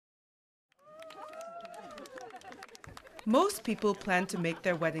Most people plan to make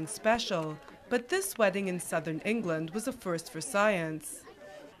their wedding special, but this wedding in southern England was a first for science.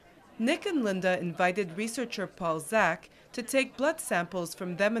 Nick and Linda invited researcher Paul Zak to take blood samples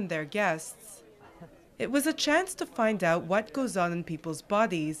from them and their guests. It was a chance to find out what goes on in people's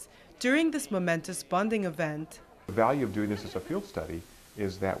bodies during this momentous bonding event. The value of doing this as a field study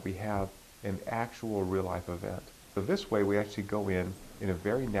is that we have an actual real-life event. So this way we actually go in a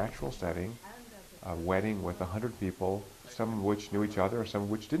very natural setting, a wedding with 100 people, some of which knew each other, some of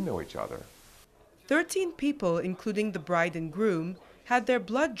which didn't know each other. 13 people, including the bride and groom, had their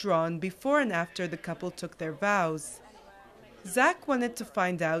blood drawn before and after the couple took their vows. Zach wanted to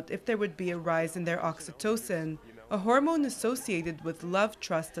find out if there would be a rise in their oxytocin, a hormone associated with love,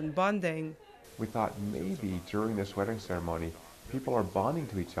 trust, and bonding. We thought maybe during this wedding ceremony, people are bonding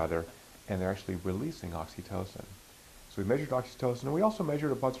to each other and they're actually releasing oxytocin. So we measured oxytocin, and we also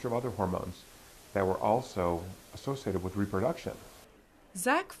measured a bunch of other hormones that were also associated with reproduction.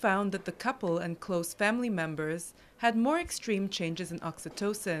 Zach found that the couple and close family members had more extreme changes in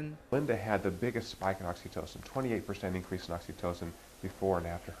oxytocin. Linda had the biggest spike in oxytocin, 28% increase in oxytocin before and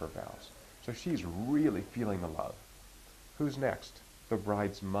after her vows. So she's really feeling the love. Who's next? The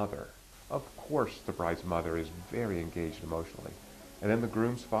bride's mother. Of course the bride's mother is very engaged emotionally. And then the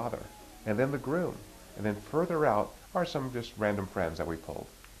groom's father. And then the groom. And then further out are some just random friends that we pulled.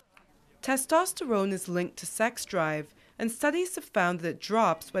 Testosterone is linked to sex drive, and studies have found that it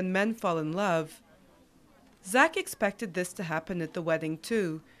drops when men fall in love. Zach expected this to happen at the wedding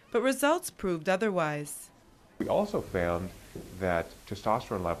too, but results proved otherwise. We also found that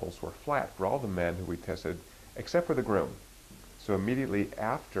testosterone levels were flat for all the men who we tested, except for the groom. So immediately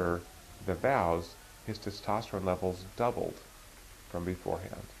after the vows, his testosterone levels doubled from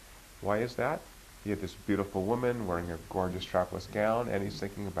beforehand. Why is that? He had this beautiful woman wearing a gorgeous strapless gown, and he's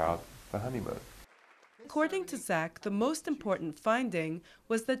thinking about the honeymoon. According to Zach, the most important finding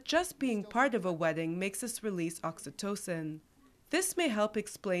was that just being part of a wedding makes us release oxytocin. This may help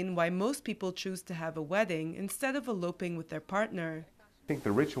explain why most people choose to have a wedding instead of eloping with their partner. I think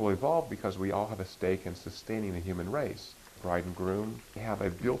the ritual evolved because we all have a stake in sustaining the human race. Bride and groom have a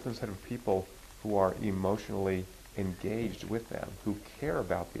built-in set of people who are emotionally engaged with them, who care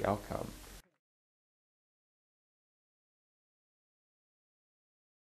about the outcome.